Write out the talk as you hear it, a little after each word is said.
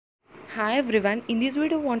Hi everyone, in this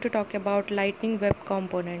video I want to talk about Lightning Web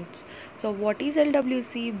Components. So what is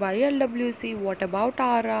LWC, why LWC, what about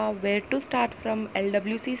Aura, where to start from,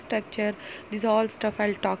 LWC structure, this all stuff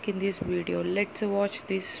I'll talk in this video. Let's watch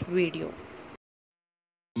this video.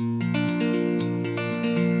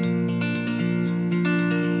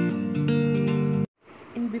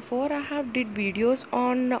 Before I have did videos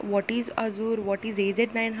on what is Azure, what is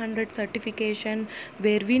AZ900 certification,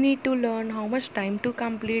 where we need to learn, how much time to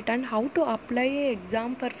complete, and how to apply a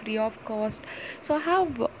exam for free of cost. So I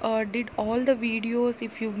have did all the videos.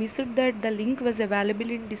 If you missed that, the link was available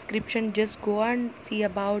in description. Just go and see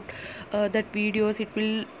about that videos. It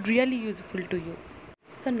will really useful to you.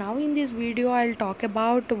 So now in this video I'll talk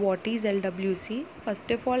about what is LWC.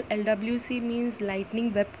 First of all, LWC means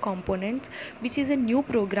Lightning Web Components, which is a new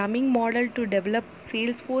programming model to develop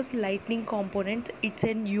Salesforce Lightning Components. It's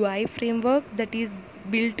an UI framework that is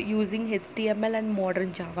built using HTML and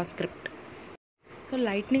modern JavaScript. So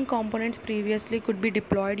Lightning components previously could be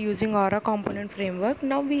deployed using Aura component framework.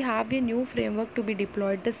 Now we have a new framework to be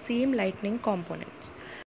deployed the same Lightning components.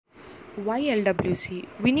 Why LWC?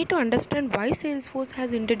 We need to understand why Salesforce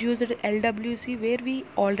has introduced LWC where we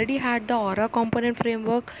already had the Aura component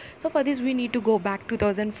framework. So for this we need to go back to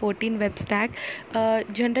 2014 web stack.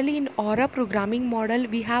 Generally in Aura programming model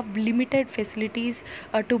we have limited facilities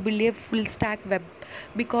to build a full stack web,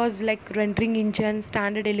 because like rendering engine,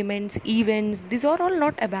 standard elements, events, these are all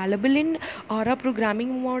not available in Aura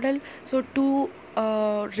programming model. So to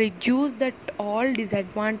reduce that all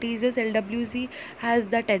disadvantages, LWC has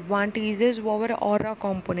that advantages over Aura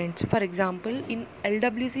components. For example, in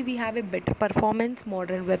LWC we have a better performance,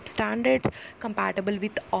 modern web standards compatible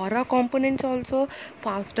with Aura components, also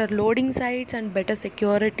faster loading sites and better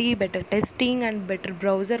security, better testing and better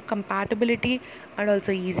browser compatibility, and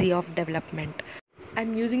also easy of development.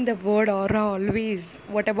 I'm using the word Aura always.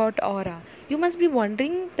 What about Aura? You must be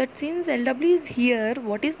wondering that since LW is here,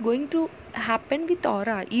 what is going to happen with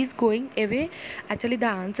Aura? Is going away? Actually, the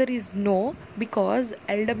answer is no, because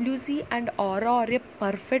LWC and Aura are a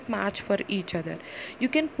perfect match for each other. You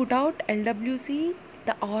can put out LWC,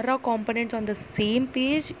 the Aura components on the same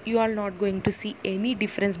page. You are not going to see any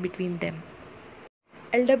difference between them.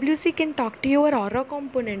 LWC can talk to your Aura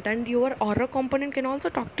component, and your Aura component can also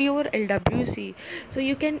talk to your LWC. So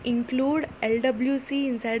you can include LWC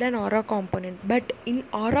inside an Aura component, but in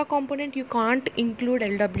Aura component you can't include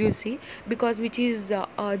LWC because which is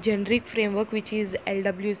a generic framework which is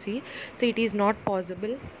LWC, so it is not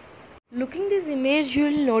possible. Looking this image, you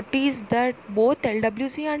will notice that both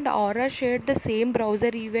LWC and Aura share the same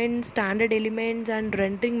browser event, standard elements and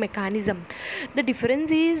rendering mechanism. The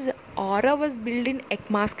difference is Aura was built in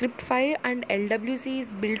ECMAScript 5 and LWC is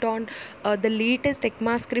built on the latest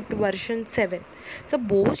ECMAScript version 7. So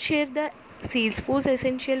both share the Salesforce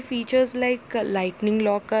essential features like Lightning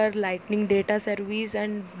Locker, Lightning Data Service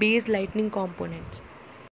and base Lightning components.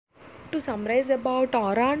 To summarize about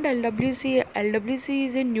Aura and LWC, LWC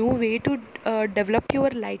is a new way to develop your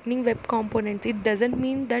Lightning web components. It doesn't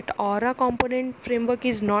mean that Aura component framework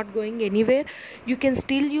is not going anywhere. You can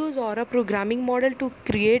still use Aura programming model to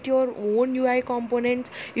create your own UI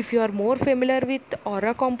components. If you are more familiar with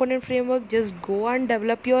Aura component framework, just go and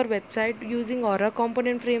develop your website using Aura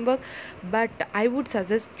component framework. But I would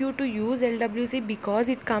suggest you to use LWC because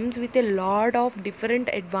it comes with a lot of different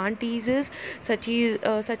advantages, such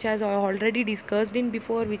as I already discussed in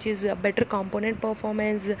before, which is better component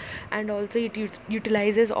performance, and also it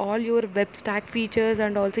utilizes all your web stack features,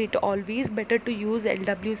 and also it always better to use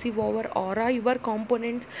LWC over Aura your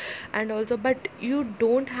components. And also, but you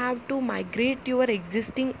don't have to migrate your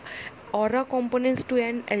existing Aura components to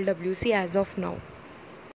an LWC as of now.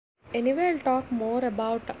 Anyway, I'll talk more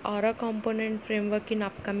about Aura component framework in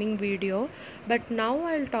upcoming video, but now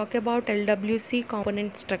I'll talk about LWC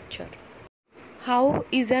component structure. How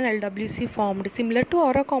is an LWC formed? Similar to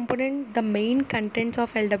Aura component, the main contents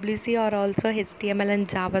of LWC are also HTML and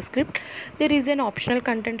JavaScript. There is an optional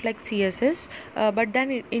content like CSS, but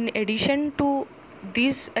then in addition to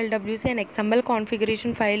this LWC, an XML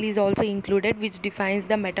configuration file is also included, which defines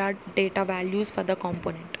the metadata values for the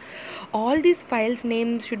component. All these files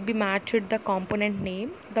names should be matched with the component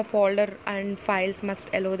name. The folder and files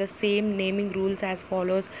must allow the same naming rules as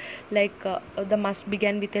follows, like the must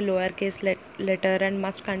begin with a lowercase letter and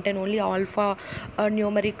must contain only alpha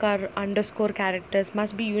numeric or underscore characters,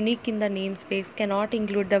 must be unique in the namespace, cannot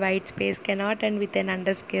include the white space, cannot end with an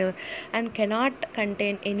underscore, and cannot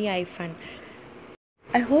contain any hyphen.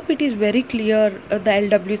 I hope it is very clear the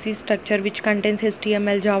LWC structure, which contains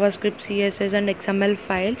HTML, JavaScript, CSS and XML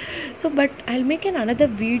file. So but I'll make another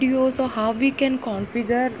video so how we can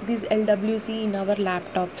configure this LWC in our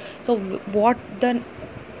laptop. So what the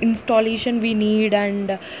installation we need,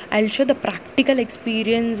 and I'll show the practical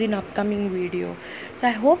experience in upcoming video. So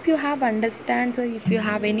I hope you have understand. So if you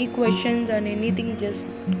have any questions or anything, just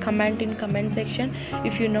comment in comment section.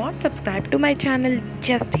 If you're not subscribed to my channel,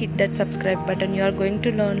 just hit that subscribe button. You are going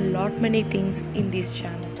to learn lot many things in this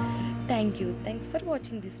channel. Thank you. Thanks for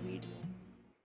watching this video.